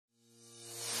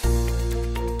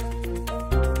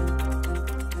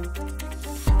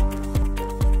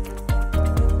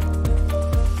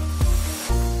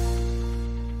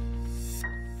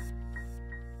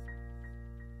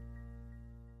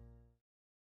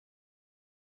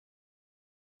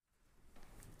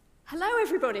Hello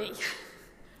everybody,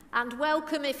 and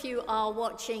welcome if you are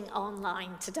watching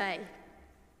online today.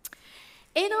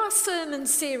 In our sermon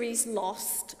series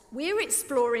Lost, we're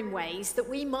exploring ways that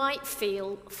we might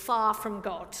feel far from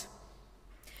God.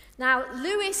 Now,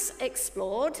 Lewis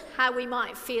explored how we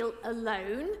might feel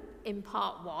alone in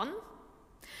part 1.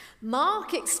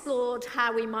 Mark explored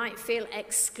how we might feel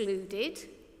excluded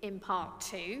in part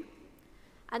 2.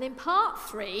 And in part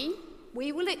 3,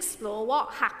 we will explore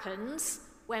what happens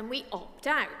when we opt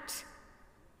out.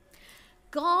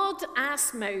 God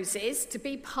asked Moses to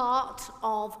be part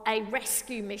of a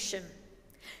rescue mission,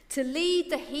 to lead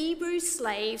the Hebrew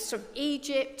slaves from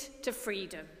Egypt to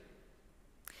freedom.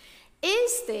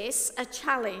 Is this a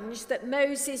challenge that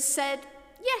Moses said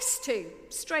yes to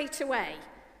straight away?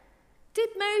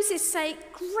 Did Moses say,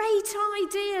 "Great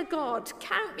idea, God,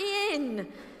 count me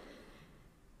in"?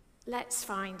 Let's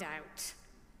find out.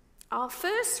 Our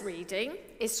first reading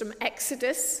is from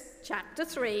Exodus chapter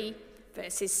 3,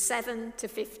 verses 7 to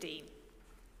 15.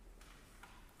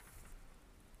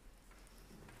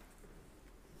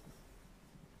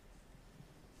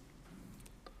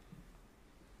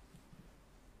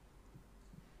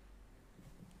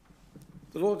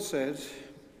 The Lord said,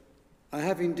 "I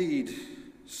have indeed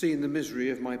seen the misery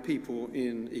of my people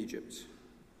in Egypt.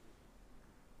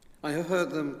 I have heard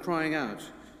them crying out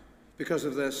because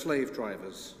of their slave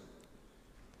drivers,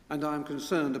 and I am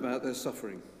concerned about their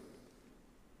suffering.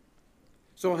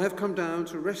 So I have come down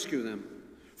to rescue them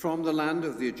from the land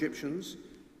of the Egyptians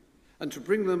and to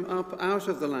bring them up out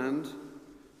of the land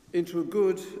into a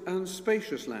good and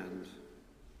spacious land,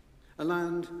 a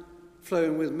land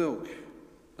flowing with milk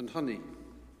and honey,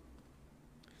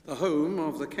 the home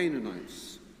of the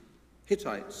Canaanites,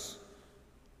 Hittites,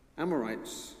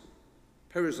 Amorites,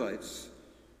 Perizzites,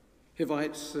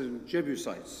 Hivites, and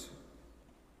Jebusites.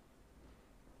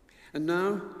 And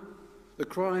now the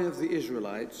cry of the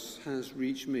Israelites has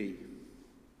reached me,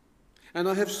 and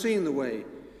I have seen the way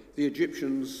the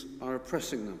Egyptians are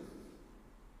oppressing them.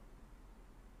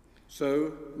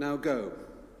 So now go.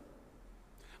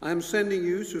 I am sending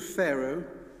you to Pharaoh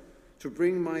to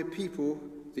bring my people,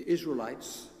 the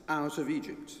Israelites, out of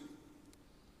Egypt."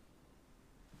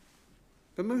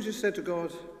 But Moses said to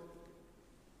God,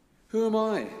 "Who am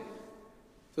I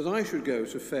that I should go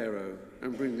to Pharaoh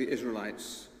and bring the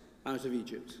Israelites out of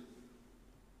Egypt?"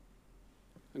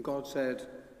 And God said,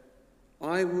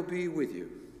 "I will be with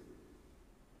you.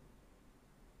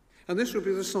 And this will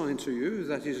be the sign to you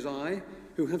that it is I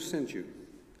who have sent you.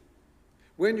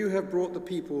 When you have brought the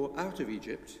people out of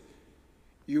Egypt,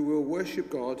 you will worship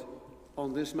God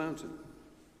on this mountain."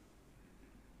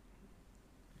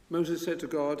 Moses said to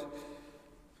God,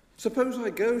 "Suppose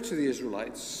I go to the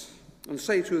Israelites and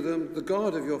say to them, 'The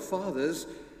God of your fathers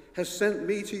has sent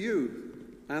me to you,'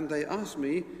 and they ask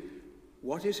me,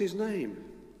 'What is his name?'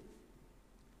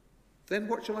 Then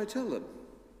what shall I tell them?"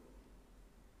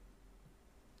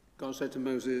 God said to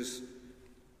Moses,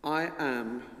 "I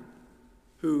am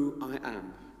who I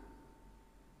am.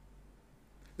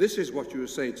 This is what you will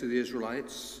say to the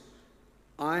Israelites,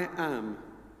 'I am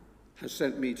has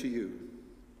sent me to you.'"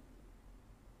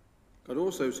 God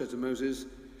also said to Moses,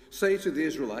 "Say to the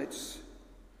Israelites,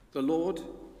 'The Lord,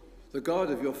 the God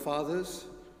of your fathers,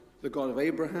 the God of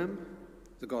Abraham,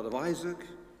 the God of Isaac,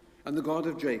 and the God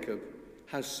of Jacob,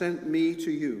 has sent me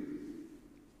to you.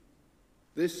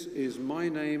 This is my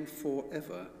name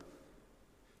forever,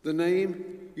 the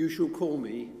name you shall call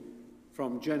me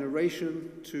from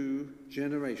generation to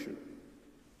generation."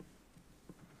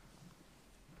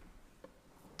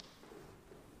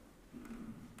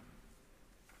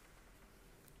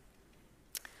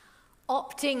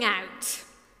 Opting out.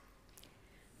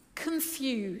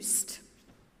 Confused.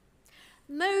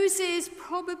 Moses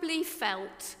probably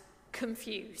felt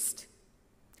confused.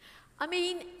 I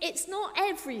mean, it's not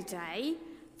every day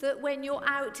that when you're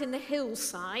out in the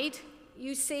hillside,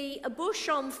 you see a bush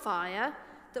on fire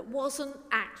that wasn't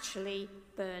actually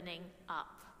burning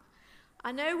up.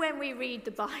 I know when we read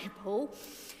the Bible,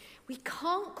 we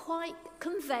can't quite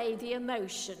convey the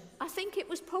emotion. I think it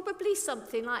was probably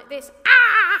something like this: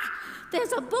 "Ah!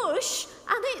 There's a bush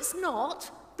and it's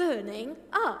not burning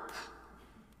up."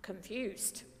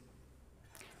 Confused.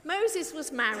 Moses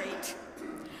was married.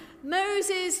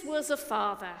 Moses was a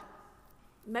father.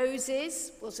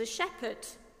 Moses was a shepherd.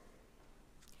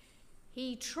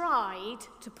 He tried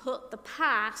to put the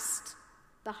past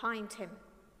behind him.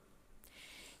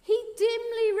 He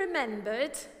dimly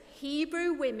remembered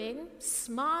Hebrew women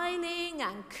smiling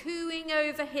and cooing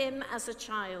over him as a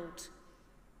child.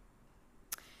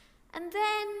 And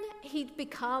then he'd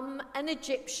become an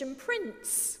Egyptian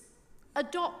prince,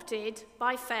 adopted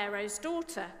by Pharaoh's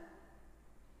daughter.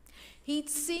 He'd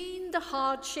seen the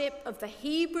hardship of the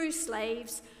Hebrew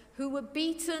slaves who were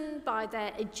beaten by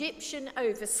their Egyptian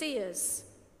overseers.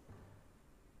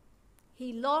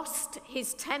 He lost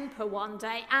his temper one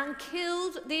day and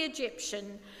killed the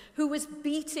Egyptian who was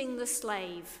beating the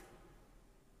slave.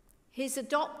 His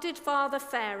adopted father,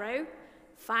 Pharaoh,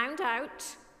 found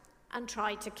out and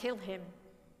tried to kill him.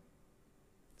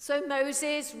 So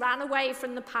Moses ran away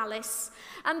from the palace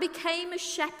and became a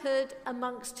shepherd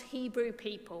amongst Hebrew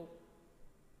people.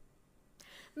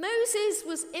 Moses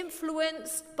was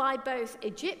influenced by both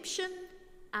Egyptian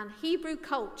and Hebrew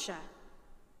culture.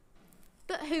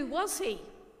 But who was he?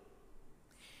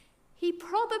 He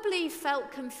probably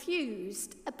felt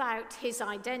confused about his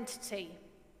identity.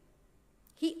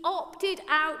 He opted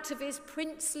out of his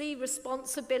princely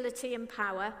responsibility and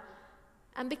power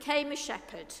and became a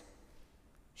shepherd.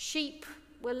 Sheep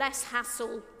were less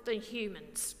hassle than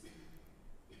humans.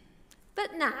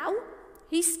 But now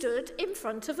he stood in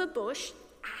front of a bush,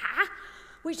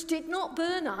 which did not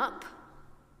burn up,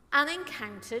 and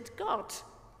encountered God.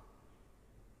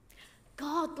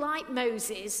 God, like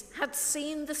Moses, had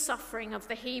seen the suffering of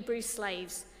the Hebrew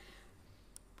slaves.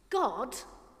 God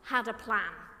had a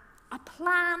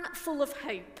plan full of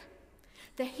hope.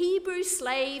 The Hebrew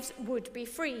slaves would be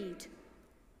freed.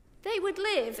 They would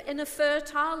live in a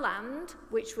fertile land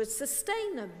which would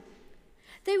sustain them.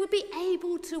 They would be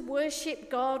able to worship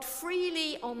God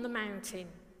freely on the mountain.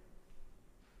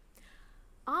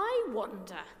 I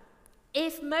wonder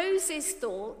if Moses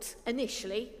thought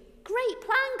initially, great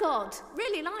plan, God,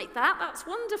 really like that, that's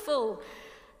wonderful,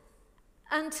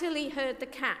 until he heard the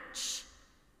catch.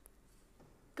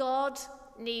 God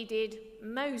needed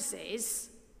Moses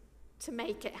to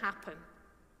make it happen.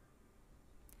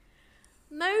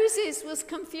 Moses was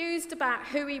confused about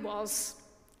who he was,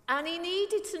 and he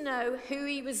needed to know who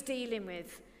he was dealing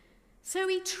with. So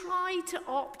he tried to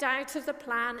opt out of the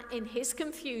plan in his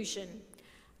confusion,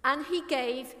 and he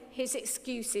gave his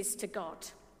excuses to God.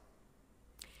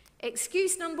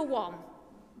 Excuse number 1.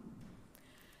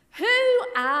 Who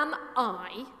am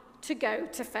I to go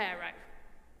to Pharaoh?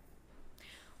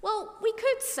 Well, we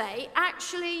could say,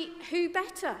 actually, who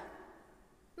better?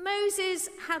 Moses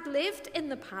had lived in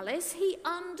the palace. He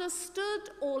understood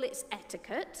all its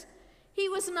etiquette. He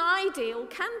was an ideal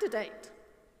candidate.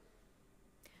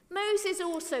 Moses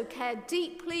also cared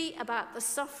deeply about the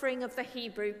suffering of the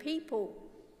Hebrew people.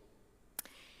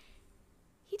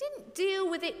 He didn't deal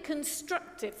with it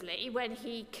constructively when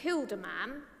he killed a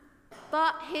man,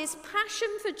 but his passion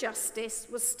for justice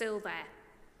was still there.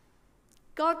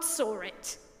 God saw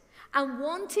it and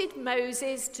wanted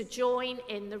Moses to join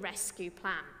in the rescue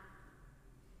plan.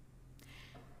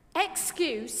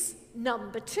 Excuse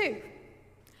number 2.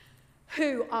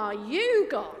 Who are you,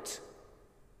 God?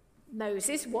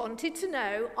 Moses wanted to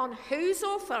know on whose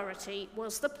authority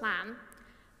was the plan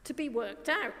to be worked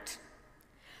out.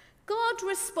 God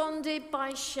responded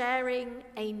by sharing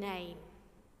a name.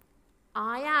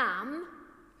 I am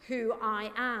who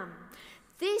I am.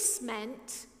 This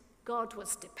meant God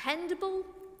was dependable,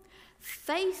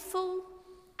 faithful,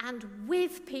 and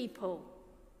with people.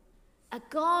 A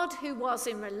God who was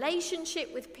in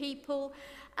relationship with people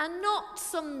and not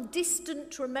some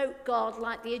distant, remote God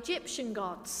like the Egyptian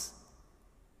gods.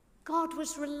 God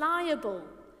was reliable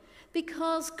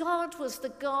because God was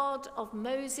the God of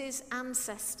Moses'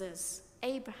 ancestors,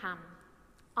 Abraham,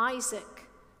 Isaac,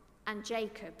 and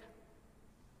Jacob.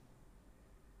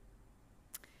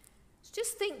 So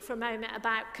just think for a moment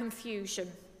about confusion.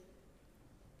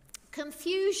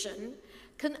 Confusion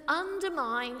can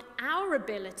undermine our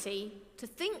ability to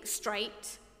think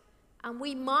straight, and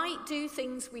we might do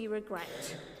things we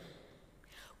regret.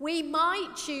 We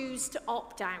might choose to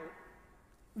opt out.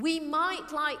 We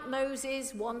might, like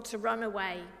Moses, want to run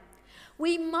away.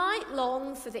 We might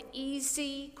long for the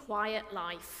easy, quiet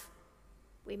life.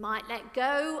 We might let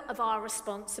go of our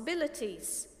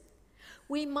responsibilities.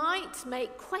 We might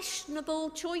make questionable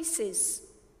choices.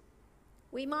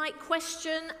 We might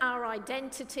question our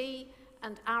identity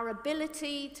and our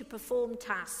ability to perform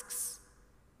tasks.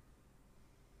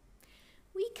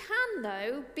 We can,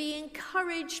 though, be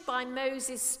encouraged by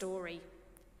Moses' story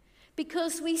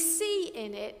because we see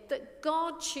in it that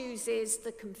God chooses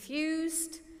the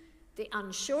confused, the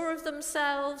unsure of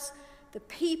themselves, the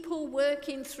people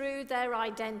working through their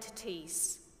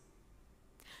identities.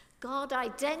 God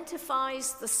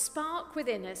identifies the spark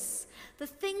within us, the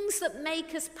things that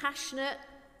make us passionate,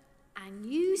 and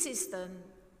uses them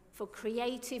for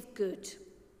creative good.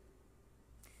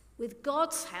 With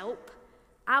God's help,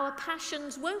 our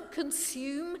passions won't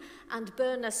consume and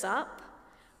burn us up.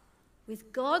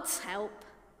 With God's help,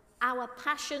 our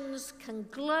passions can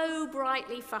glow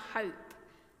brightly for hope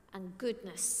and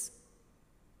goodness.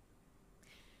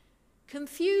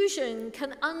 Confusion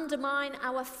can undermine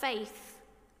our faith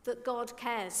that God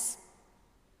cares.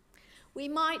 We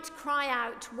might cry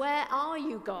out, "Where are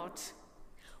you, God?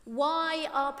 Why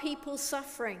are people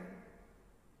suffering?"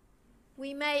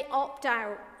 We may opt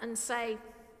out and say,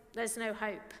 "There's no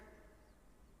hope."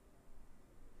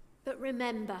 But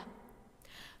remember,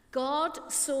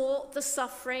 God saw the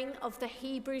suffering of the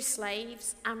Hebrew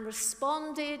slaves and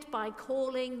responded by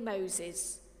calling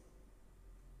Moses.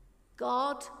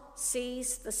 God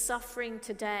sees the suffering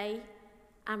today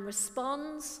and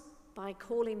responds by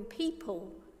calling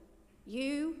people,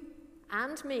 you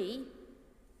and me,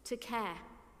 to care.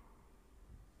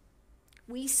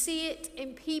 We see it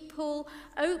in people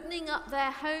opening up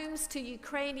their homes to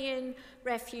Ukrainian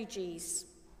refugees.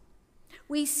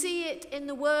 We see it in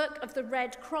the work of the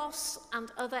Red Cross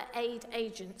and other aid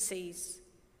agencies.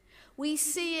 We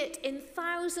see it in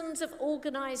thousands of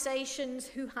organisations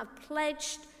who have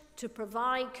pledged to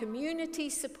provide community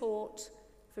support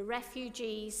for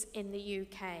refugees in the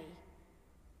UK.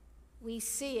 We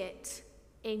see it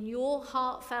in your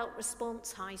heartfelt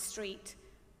response, High Street,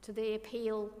 to the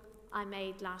appeal I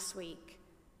made last week,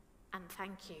 and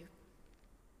thank you.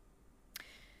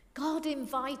 God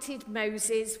invited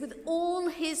Moses, with all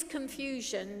his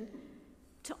confusion,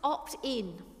 to opt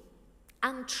in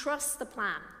and trust the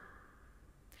plan.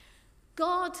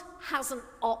 God hasn't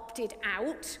opted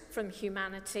out from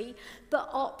humanity,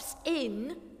 but opts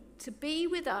in to be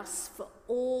with us for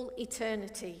all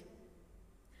eternity.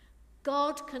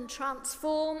 God can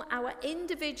transform our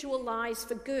individual lives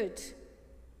for good.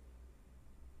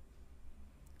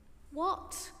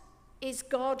 What is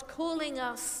God calling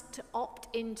us to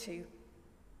opt into?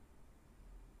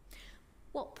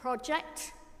 What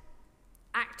project,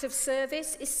 act of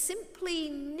service is simply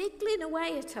niggling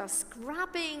away at us,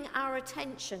 grabbing our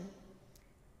attention?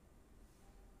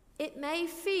 It may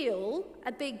feel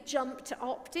a big jump to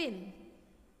opt in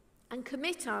and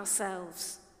commit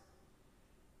ourselves,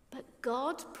 but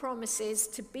God promises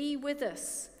to be with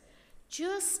us,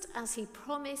 just as he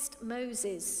promised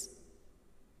Moses.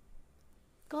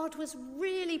 God was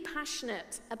really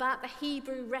passionate about the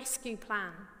Hebrew rescue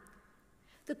plan.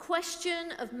 The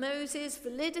question of Moses'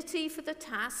 validity for the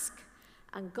task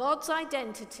and God's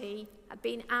identity had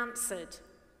been answered.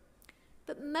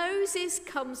 But Moses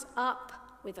comes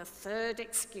up with a third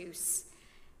excuse.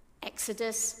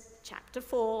 Exodus chapter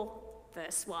 4,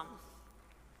 verse 1.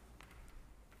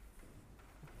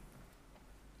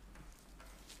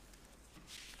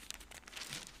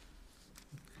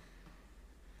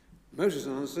 Moses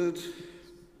answered,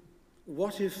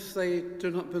 "What if they do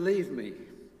not believe me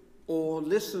or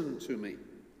listen to me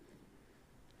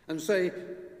and say,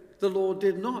 'The Lord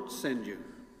did not send you'?"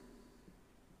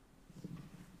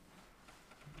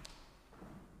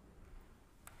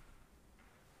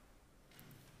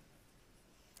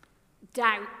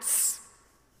 Doubts.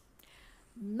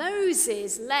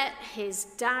 Moses let his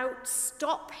doubts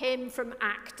stop him from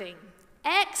acting.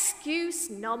 Excuse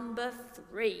number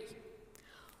 3.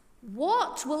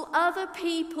 What will other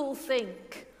people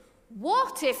think?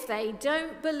 What if they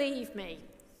don't believe me?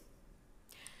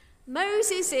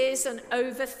 Moses is an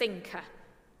overthinker.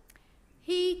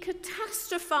 He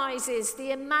catastrophizes the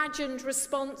imagined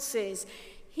responses.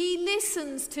 He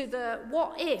listens to the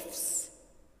what ifs.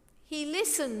 He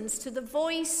listens to the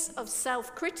voice of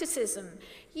self-criticism.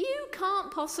 You can't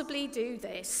possibly do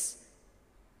this.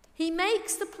 He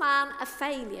makes the plan a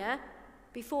failure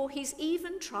before he's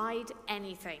even tried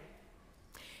anything.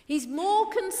 He's more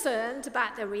concerned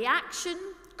about the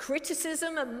reaction,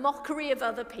 criticism, and mockery of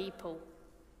other people.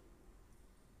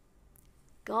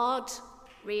 God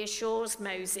reassures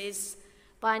Moses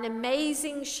by an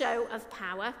amazing show of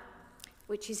power,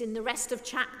 which is in the rest of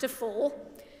chapter 4.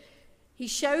 He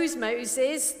shows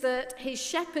Moses that his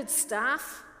shepherd's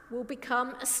staff will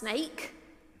become a snake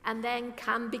and then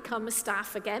can become a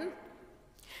staff again.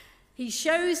 He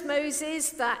shows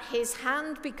Moses that his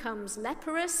hand becomes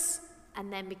leprous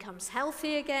and then becomes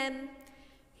healthy again.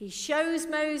 He shows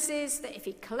Moses that if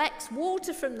he collects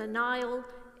water from the Nile,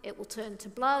 it will turn to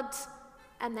blood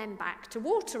and then back to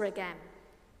water again.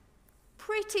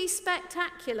 Pretty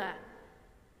spectacular.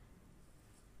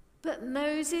 But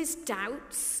Moses'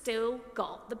 doubts still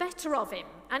got the better of him,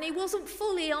 and he wasn't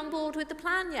fully on board with the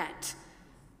plan yet.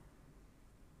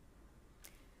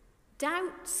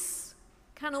 Doubts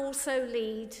can also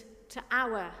lead to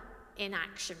our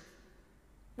inaction.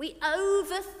 We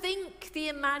overthink the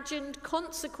imagined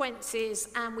consequences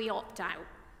and we opt out.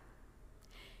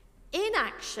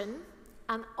 Inaction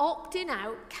and opting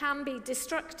out can be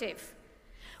destructive.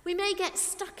 We may get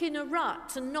stuck in a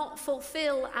rut and not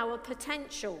fulfill our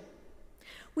potential.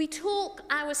 We talk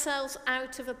ourselves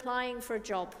out of applying for a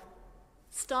job,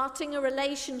 starting a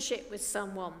relationship with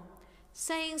someone,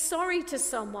 saying sorry to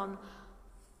someone,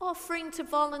 offering to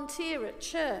volunteer at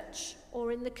church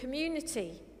or in the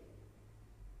community.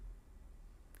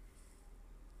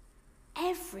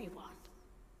 Everyone,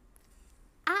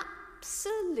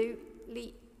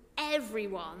 absolutely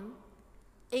everyone,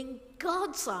 in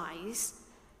God's eyes,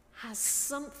 has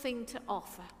something to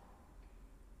offer.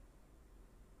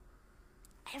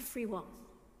 Everyone,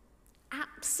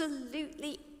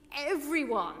 absolutely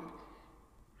everyone,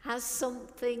 has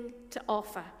something to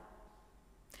offer.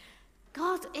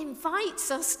 God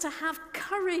invites us to have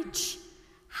courage,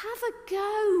 have a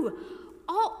go,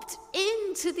 opt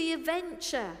into the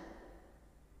adventure.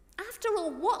 After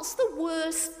all, what's the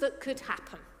worst that could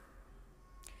happen?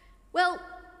 Well,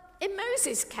 in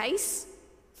Moses' case,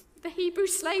 the Hebrew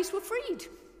slaves were freed,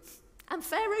 and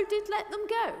Pharaoh did let them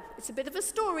go. It's a bit of a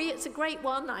story, it's a great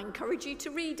one, I encourage you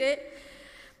to read it.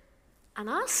 And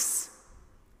us?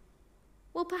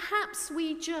 Well, perhaps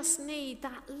we just need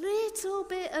that little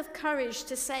bit of courage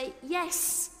to say,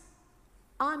 yes,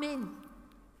 I'm in.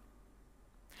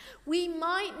 We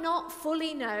might not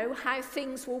fully know how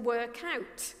things will work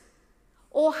out,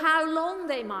 or how long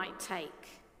they might take,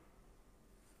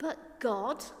 but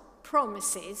God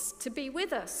promises to be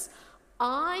with us.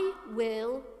 I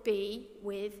will be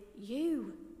with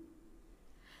you.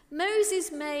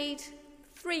 Moses made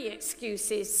 3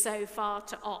 excuses so far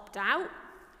to opt out.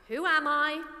 Who am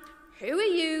I? Who are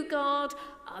you, God?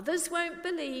 Others won't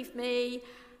believe me.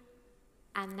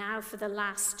 And now for the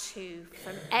last 2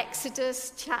 from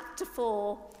Exodus chapter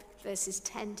 4, verses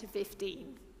 10 to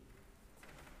 15.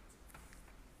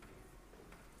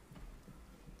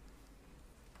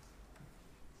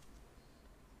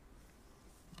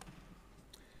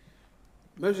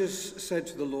 Moses said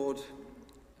to the Lord,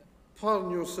 "Pardon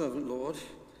your servant, Lord.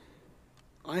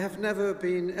 I have never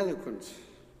been eloquent,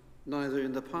 neither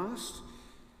in the past,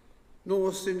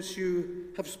 nor since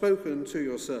you have spoken to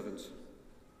your servant.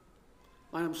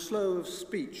 I am slow of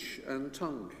speech and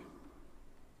tongue."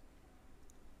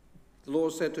 The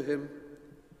Lord said to him,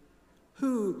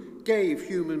 "Who gave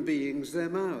human beings their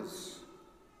mouths?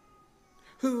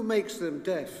 Who makes them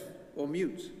deaf or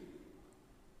mute?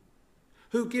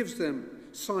 Who gives them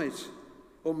sight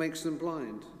or makes them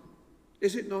blind?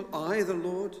 Is it not I, the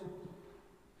Lord?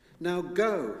 Now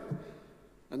go,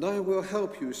 and I will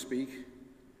help you speak,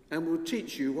 and will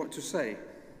teach you what to say."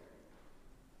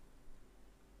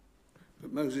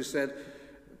 But Moses said,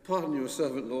 "Pardon your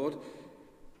servant, Lord.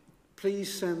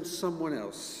 Please send someone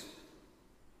else."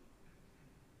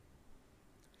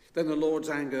 Then the Lord's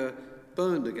anger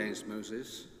burned against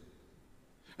Moses,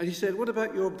 and he said, "What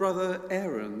about your brother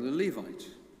Aaron, the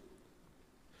Levite?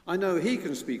 I know he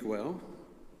can speak well.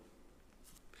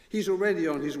 He's already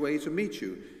on his way to meet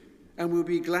you, and will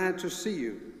be glad to see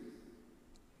you.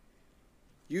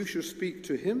 You shall speak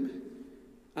to him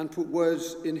and put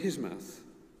words in his mouth.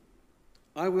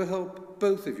 I will help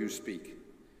both of you speak,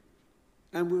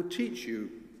 and will teach you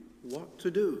what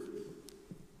to do."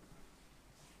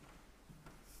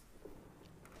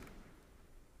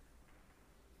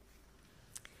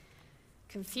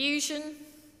 Confusion,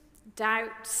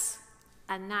 doubts,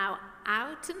 and now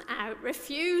out and out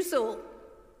refusal.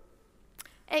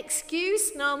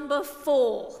 Excuse number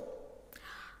 4.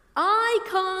 I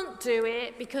can't do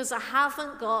it because I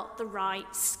haven't got the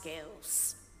right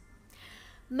skills.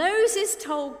 Moses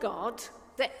told God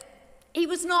that he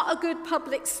was not a good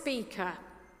public speaker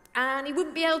and he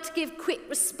wouldn't be able to give quick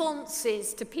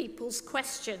responses to people's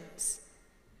questions.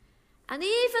 And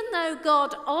even though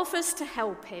God offers to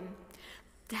help him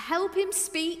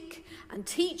speak and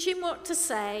teach him what to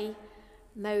say,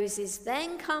 Moses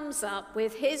then comes up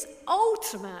with his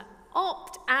ultimate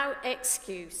opt-out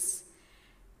excuse.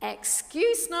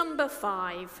 Excuse number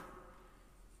 5.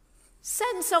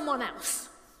 Send someone else.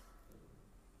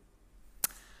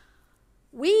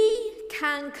 We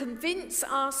can convince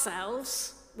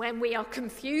ourselves when we are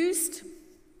confused,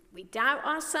 we doubt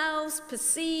ourselves,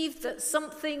 perceive that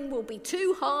something will be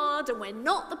too hard and we're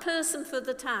not the person for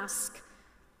the task.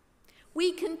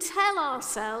 We can tell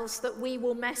ourselves that we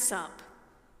will mess up.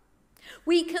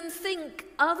 We can think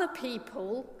other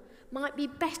people might be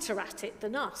better at it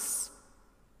than us.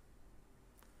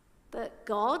 But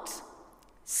God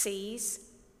sees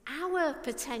our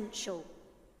potential.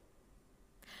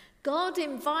 God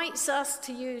invites us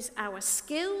to use our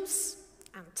skills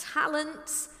and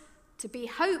talents to be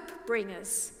hope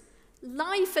bringers,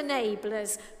 life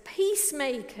enablers,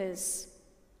 peacemakers.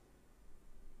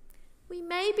 we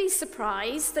may be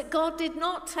surprised that God did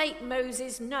not take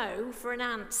Moses' no for an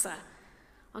answer.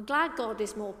 I'm glad God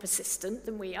is more persistent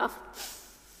than we are.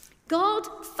 God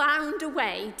found a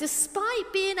way,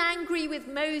 despite being angry with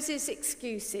Moses'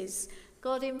 excuses.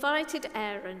 God invited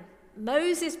Aaron,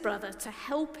 Moses' brother, to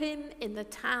help him in the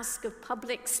task of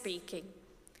public speaking.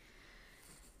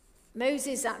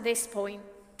 Moses, at this point,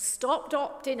 stopped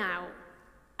opting out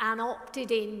and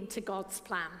opted in to God's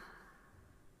plan.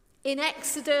 In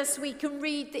Exodus, we can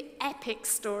read the epic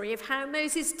story of how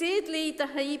Moses did lead the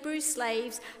Hebrew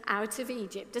slaves out of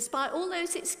Egypt. Despite all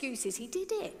those excuses, he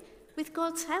did it with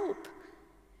God's help.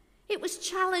 It was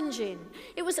challenging.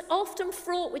 It was often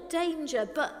fraught with danger,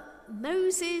 but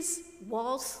Moses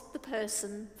was the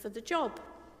person for the job.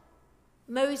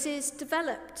 Moses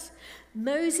developed.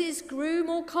 Moses grew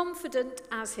more confident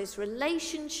as his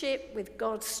relationship with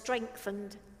God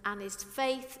strengthened and his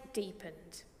faith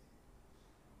deepened.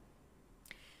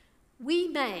 We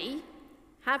may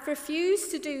have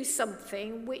refused to do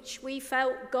something which we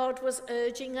felt God was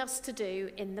urging us to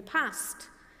do in the past.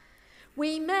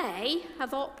 We may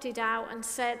have opted out and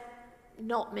said,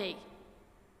 "Not me."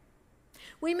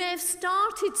 We may have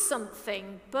started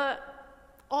something, but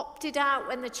opted out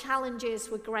when the challenges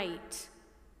were great.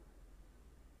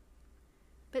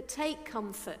 But take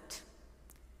comfort.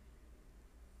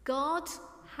 God,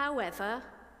 however,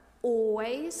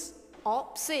 always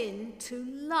opts in to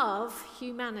love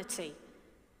humanity,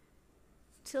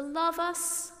 to love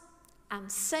us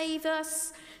and save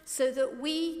us so that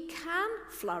we can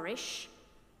flourish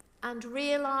and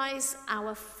realize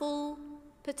our full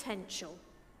potential.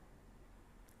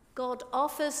 God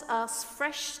offers us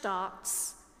fresh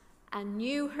starts and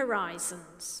new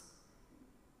horizons.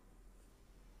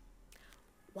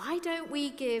 Why don't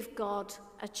we give God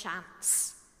a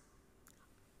chance?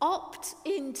 Opt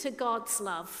into God's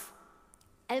love.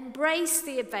 Embrace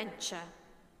the adventure.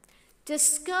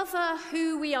 Discover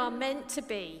who we are meant to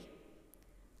be.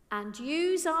 And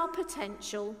use our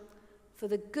potential for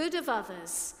the good of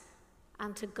others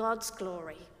and to God's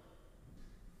glory.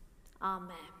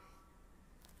 Amen.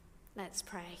 Let's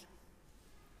pray.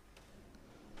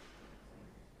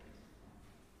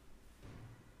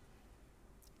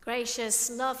 Gracious,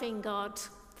 loving God,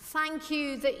 thank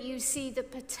you that you see the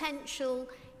potential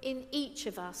in each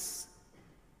of us.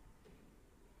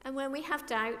 And when we have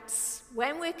doubts,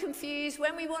 when we're confused,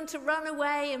 when we want to run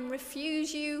away and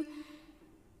refuse you,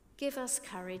 give us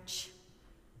courage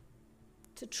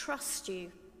to trust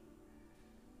you,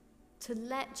 to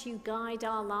let you guide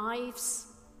our lives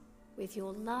with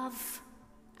your love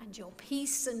and your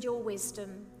peace and your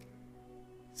wisdom,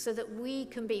 so that we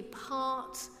can be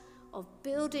part of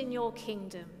building your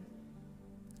kingdom.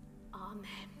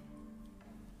 Amen.